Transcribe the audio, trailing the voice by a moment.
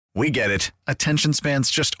We get it. Attention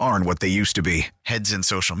spans just aren't what they used to be. Heads in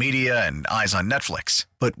social media and eyes on Netflix.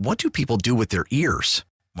 But what do people do with their ears?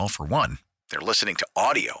 Well, for one, they're listening to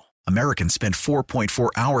audio. Americans spend 4.4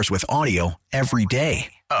 hours with audio every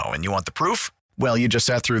day. Oh, and you want the proof? Well, you just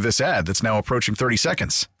sat through this ad that's now approaching 30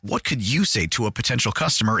 seconds. What could you say to a potential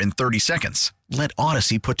customer in 30 seconds? Let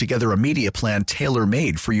Odyssey put together a media plan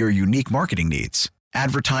tailor-made for your unique marketing needs.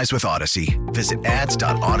 Advertise with Odyssey. Visit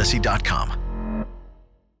ads.odyssey.com.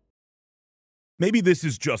 Maybe this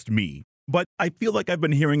is just me, but I feel like I've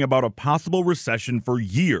been hearing about a possible recession for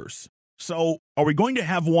years. So, are we going to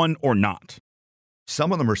have one or not?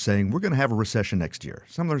 Some of them are saying we're going to have a recession next year.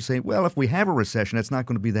 Some of them are saying, well, if we have a recession, it's not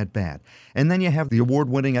going to be that bad. And then you have the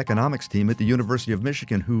award-winning economics team at the University of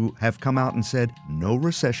Michigan who have come out and said no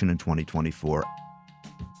recession in 2024.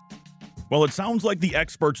 Well, it sounds like the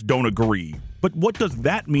experts don't agree. But what does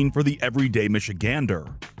that mean for the everyday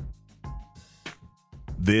Michigander?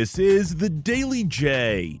 This is the Daily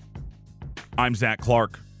J. I'm Zach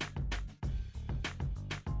Clark.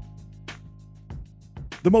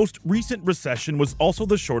 The most recent recession was also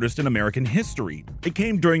the shortest in American history. It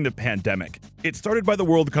came during the pandemic. It started by the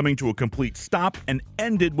world coming to a complete stop and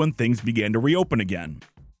ended when things began to reopen again.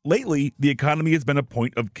 Lately, the economy has been a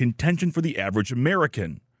point of contention for the average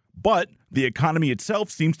American. But the economy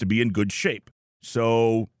itself seems to be in good shape.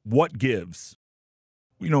 So, what gives?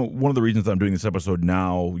 You know, one of the reasons I'm doing this episode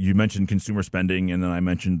now, you mentioned consumer spending, and then I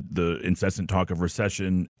mentioned the incessant talk of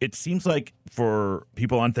recession. It seems like for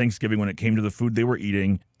people on Thanksgiving, when it came to the food they were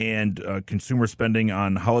eating and consumer spending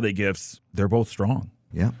on holiday gifts, they're both strong.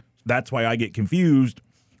 Yeah. That's why I get confused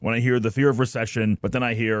when I hear the fear of recession, but then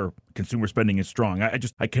I hear consumer spending is strong.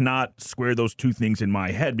 I cannot square those two things in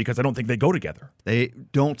my head because I don't think they go together. They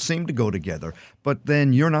don't seem to go together. But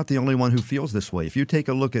then you're not the only one who feels this way. If you take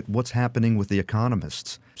a look at what's happening with the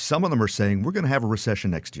economists, some of them are saying we're going to have a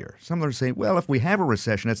recession next year. Some of them are saying, well, if we have a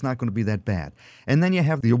recession, it's not going to be that bad. And then you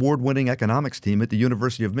have the award-winning economics team at the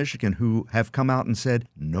University of Michigan who have come out and said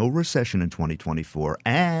no recession in 2024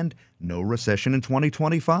 and no recession in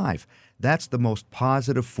 2025. That's the most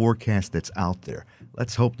positive forecast that's out there.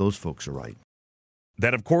 Let's hope those folks are right.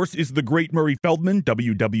 That, of course, is the great Murray Feldman,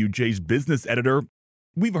 WWJ's business editor.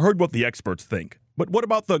 We've heard what the experts think, but what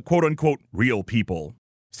about the quote-unquote real people?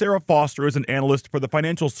 Sarah Foster is an analyst for the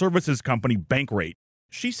financial services company Bankrate.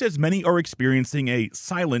 She says many are experiencing a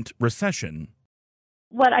silent recession.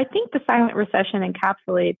 What I think the silent recession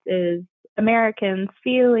encapsulates is Americans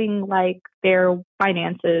feeling like their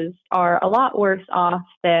finances are a lot worse off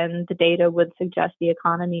than the data would suggest the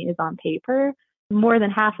economy is on paper. More than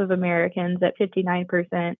half of Americans, at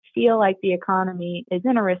 59%, feel like the economy is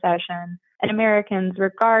in a recession. And Americans,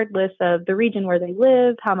 regardless of the region where they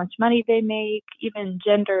live, how much money they make, even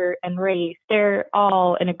gender and race, they're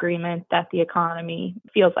all in agreement that the economy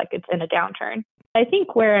feels like it's in a downturn. I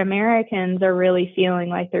think where Americans are really feeling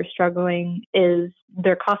like they're struggling is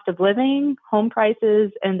their cost of living, home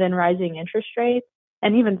prices, and then rising interest rates.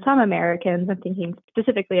 And even some Americans, I'm thinking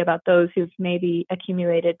specifically about those who've maybe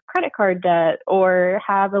accumulated credit card debt or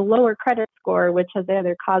have a lower credit score, which has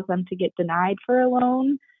either caused them to get denied for a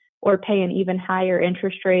loan or pay an even higher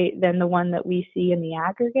interest rate than the one that we see in the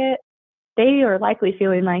aggregate. They are likely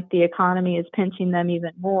feeling like the economy is pinching them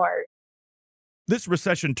even more. This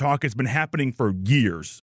recession talk has been happening for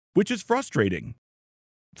years, which is frustrating.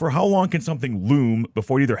 For how long can something loom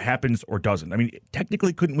before it either happens or doesn't? I mean,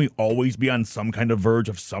 technically, couldn't we always be on some kind of verge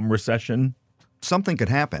of some recession? Something could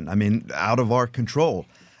happen. I mean, out of our control.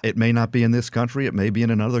 It may not be in this country. It may be in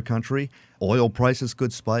another country. Oil prices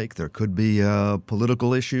could spike. There could be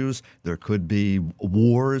political issues. There could be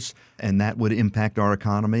wars, and that would impact our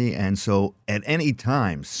economy. And so at any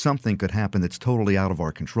time, something could happen that's totally out of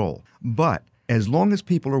our control. But as long as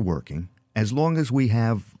people are working, as long as we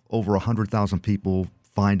have over 100,000 people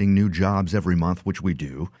finding new jobs every month, which we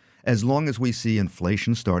do, as long as we see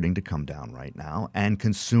inflation starting to come down right now and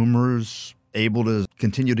consumers able to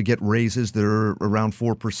continue to get raises that are around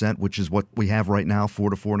 4%, which is what we have right now, 4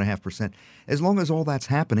 to 4.5%. As long as all that's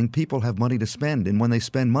happening, people have money to spend. And when they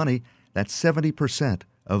spend money, that's 70%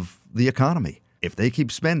 of the economy. If they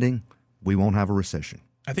keep spending, we won't have a recession.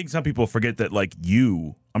 I think some people forget that, like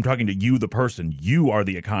you, I'm talking to you, the person, you are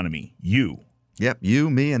the economy, you. Yep, you,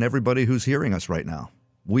 me, and everybody who's hearing us right now.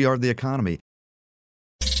 We are the economy.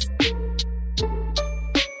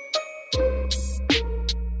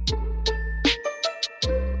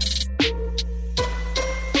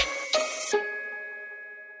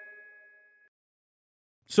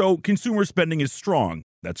 So consumer spending is strong.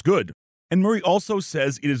 That's good. And Murray also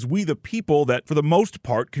says it is we the people that, for the most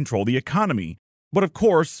part, control the economy. But of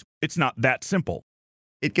course, it's not that simple.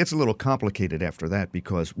 It gets a little complicated after that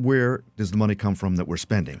because where does the money come from that we're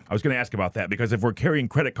spending? I was going to ask about that because if we're carrying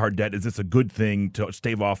credit card debt, is this a good thing to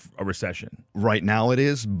stave off a recession? Right now it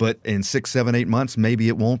is, but in 6, 7, 8 months, maybe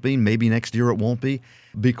it won't be. Maybe next year it won't be,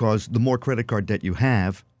 because the more credit card debt you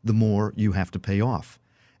have, the more you have to pay off.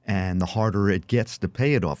 And the harder it gets to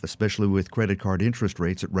pay it off, especially with credit card interest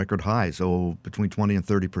rates at record highs, between 20 and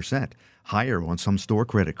 30%, higher on some store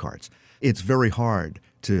credit cards. It's very hard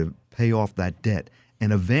to pay off that debt.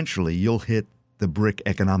 And eventually you'll hit the brick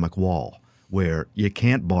economic wall where you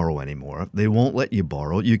can't borrow anymore. They won't let you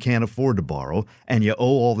borrow. You can't afford to borrow. And you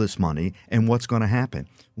owe all this money. And what's going to happen?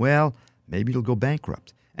 Well, maybe you'll go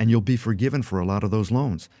bankrupt and you'll be forgiven for a lot of those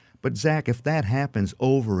loans. But Zach, if that happens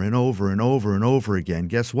over and over and over and over again,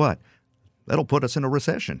 guess what? That'll put us in a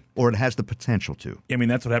recession, or it has the potential to. I mean,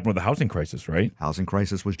 that's what happened with the housing crisis, right? Housing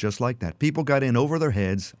crisis was just like that. People got in over their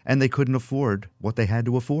heads and they couldn't afford what they had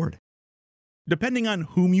to afford. Depending on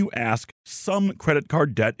whom you ask, some credit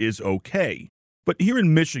card debt is okay. But here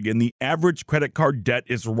in Michigan, the average credit card debt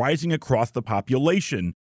is rising across the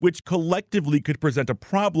population, which collectively could present a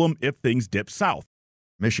problem if things dip south.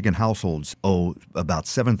 Michigan households owe about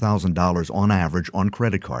 $7,000 on average on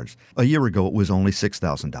credit cards. A year ago, it was only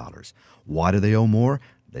 $6,000. Why do they owe more?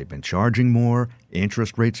 They've been charging more,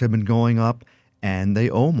 interest rates have been going up, and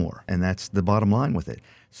they owe more. And that's the bottom line with it.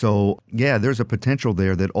 So, yeah, there's a potential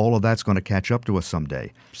there that all of that's going to catch up to us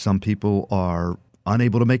someday. Some people are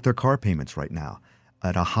unable to make their car payments right now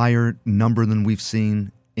at a higher number than we've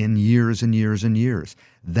seen in years and years and years.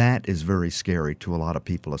 That is very scary to a lot of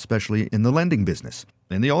people, especially in the lending business,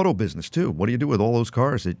 in the auto business too. What do you do with all those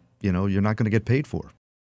cars that, you're not going to get paid for?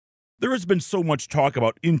 There has been so much talk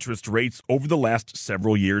about interest rates over the last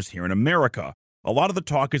several years here in America. A lot of the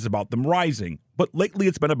talk is about them rising, but lately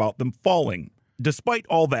it's been about them falling. Despite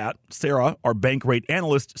all that, Sarah, our bank rate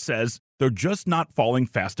analyst, says they're just not falling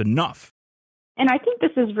fast enough. And I think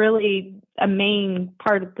this is really a main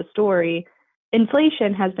part of the story.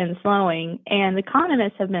 Inflation has been slowing, and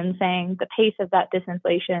economists have been saying the pace of that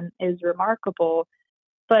disinflation is remarkable.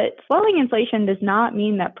 But slowing inflation does not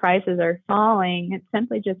mean that prices are falling. It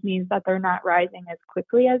simply just means that they're not rising as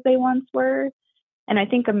quickly as they once were. And I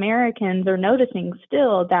think Americans are noticing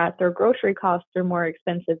still that their grocery costs are more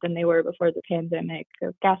expensive than they were before the pandemic.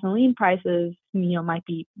 Gasoline prices, might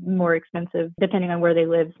be more expensive depending on where they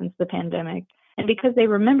live since the pandemic. And because they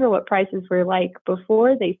remember what prices were like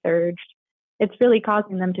before they surged, it's really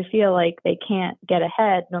causing them to feel like they can't get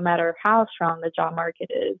ahead no matter how strong the job market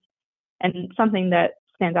is. And something that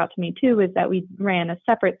stands out to me too is that we ran a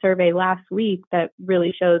separate survey last week that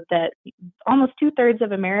really showed that almost 2/3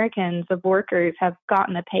 of Americans, of workers, have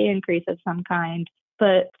gotten a pay increase of some kind,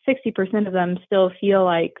 but 60% of them still feel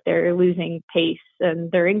like they're losing pace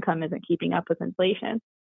and their income isn't keeping up with inflation.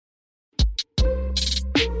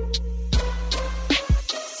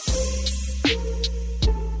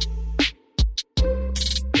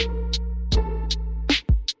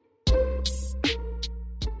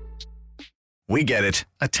 We get it.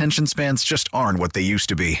 Attention spans just aren't what they used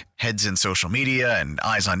to be. Heads in social media and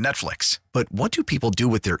eyes on Netflix. But what do people do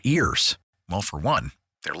with their ears? Well, for one,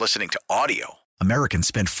 they're listening to audio. Americans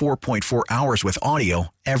spend 4.4 hours with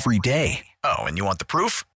audio every day. Oh, and you want the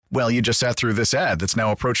proof? Well, you just sat through this ad that's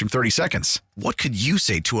now approaching 30 seconds. What could you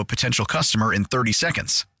say to a potential customer in 30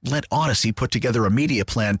 seconds? Let Odyssey put together a media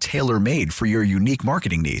plan tailor-made for your unique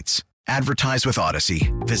marketing needs. Advertise with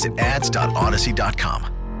Odyssey. Visit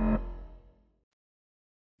ads.odyssey.com.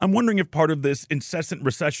 I'm wondering if part of this incessant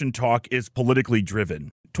recession talk is politically driven.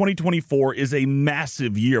 2024 is a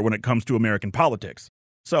massive year when it comes to American politics.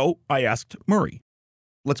 So I asked Murray.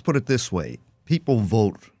 Let's put it this way. People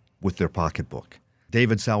vote with their pocketbook.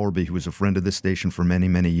 David Sowerby, who was a friend of this station for many,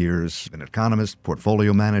 many years, an economist,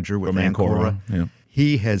 portfolio manager with Ancora,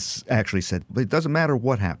 he has actually said, it doesn't matter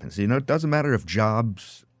what happens. It doesn't matter if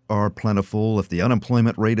jobs are plentiful, if the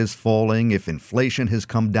unemployment rate is falling, if inflation has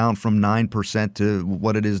come down from 9% to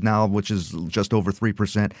what it is now, which is just over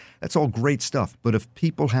 3%. That's all great stuff. But if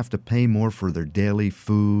people have to pay more for their daily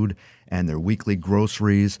food and their weekly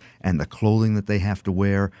groceries and the clothing that they have to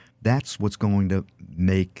wear, that's what's going to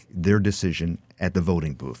make their decision at the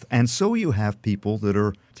voting booth. And so you have people that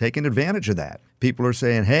are taking advantage of that. People are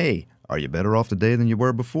saying, hey, are you better off today than you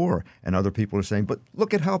were before? And other people are saying, but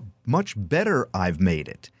look at how much better I've made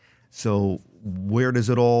it. So where does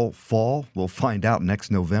it all fall? We'll find out next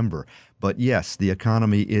November. But yes, the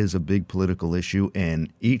economy is a big political issue, and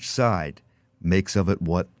each side makes of it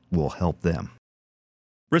what will help them.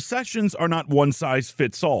 Recessions are not one size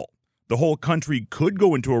fits all. The whole country could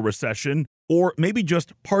go into a recession, or maybe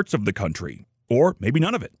just parts of the country, or maybe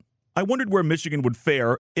none of it. I wondered where Michigan would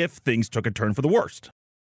fare if things took a turn for the worst.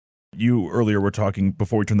 You earlier were talking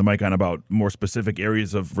before we turned the mic on about more specific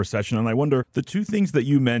areas of recession. And I wonder, the two things that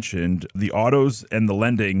you mentioned, the autos and the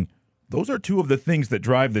lending, those are two of the things that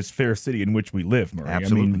drive this fair city in which we live, Murray.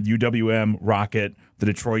 Absolutely. I mean, UWM, Rocket, the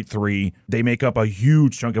Detroit Three, they make up a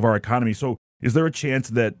huge chunk of our economy. So is there a chance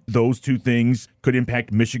that those two things could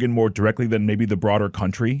impact Michigan more directly than maybe the broader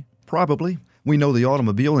country? Probably. We know the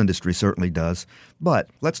automobile industry certainly does.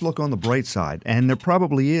 But let's look on the bright side. And there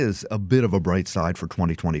probably is a bit of a bright side for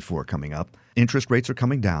 2024 coming up. Interest rates are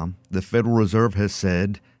coming down. The Federal Reserve has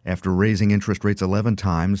said, after raising interest rates 11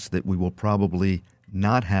 times, that we will probably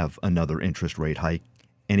not have another interest rate hike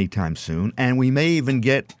anytime soon. And we may even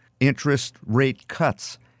get interest rate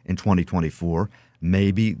cuts in 2024.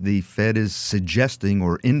 Maybe the Fed is suggesting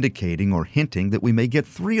or indicating or hinting that we may get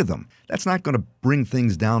 3 of them. That's not going to bring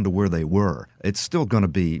things down to where they were. It's still going to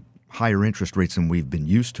be higher interest rates than we've been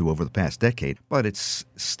used to over the past decade, but it's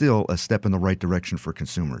still a step in the right direction for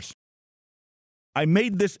consumers. I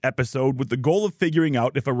made this episode with the goal of figuring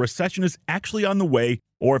out if a recession is actually on the way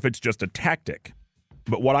or if it's just a tactic.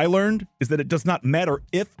 But what I learned is that it does not matter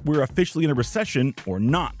if we're officially in a recession or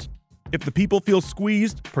not. If the people feel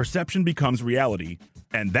squeezed, perception becomes reality.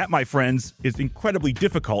 And that, my friends, is incredibly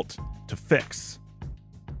difficult to fix.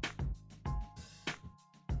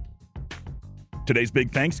 Today's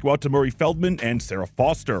big thanks go out to Murray Feldman and Sarah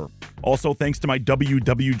Foster. Also, thanks to my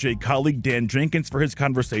WWJ colleague Dan Jenkins for his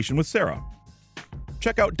conversation with Sarah.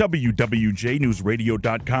 Check out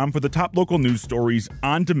WWJNewsRadio.com for the top local news stories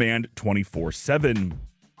on demand 24/7.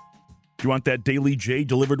 You want that Daily J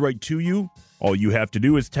delivered right to you? All you have to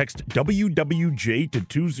do is text WWJ to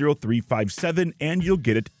 20357 and you'll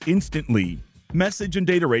get it instantly. Message and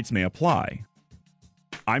data rates may apply.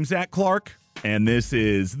 I'm Zach Clark, and this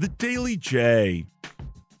is the Daily J.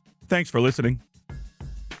 Thanks for listening.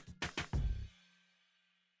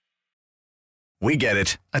 We get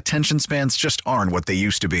it. Attention spans just aren't what they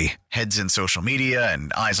used to be. Heads in social media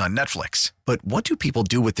and eyes on Netflix. But what do people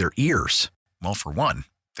do with their ears? Well, for one,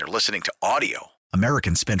 they're listening to audio.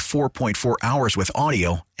 Americans spend 4.4 hours with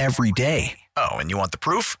audio every day. Oh, and you want the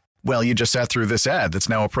proof? Well, you just sat through this ad that's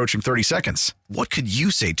now approaching 30 seconds. What could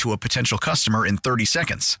you say to a potential customer in 30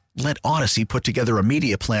 seconds? Let Odyssey put together a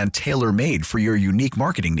media plan tailor-made for your unique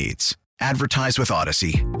marketing needs. Advertise with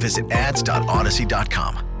Odyssey. Visit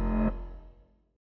ads.odyssey.com.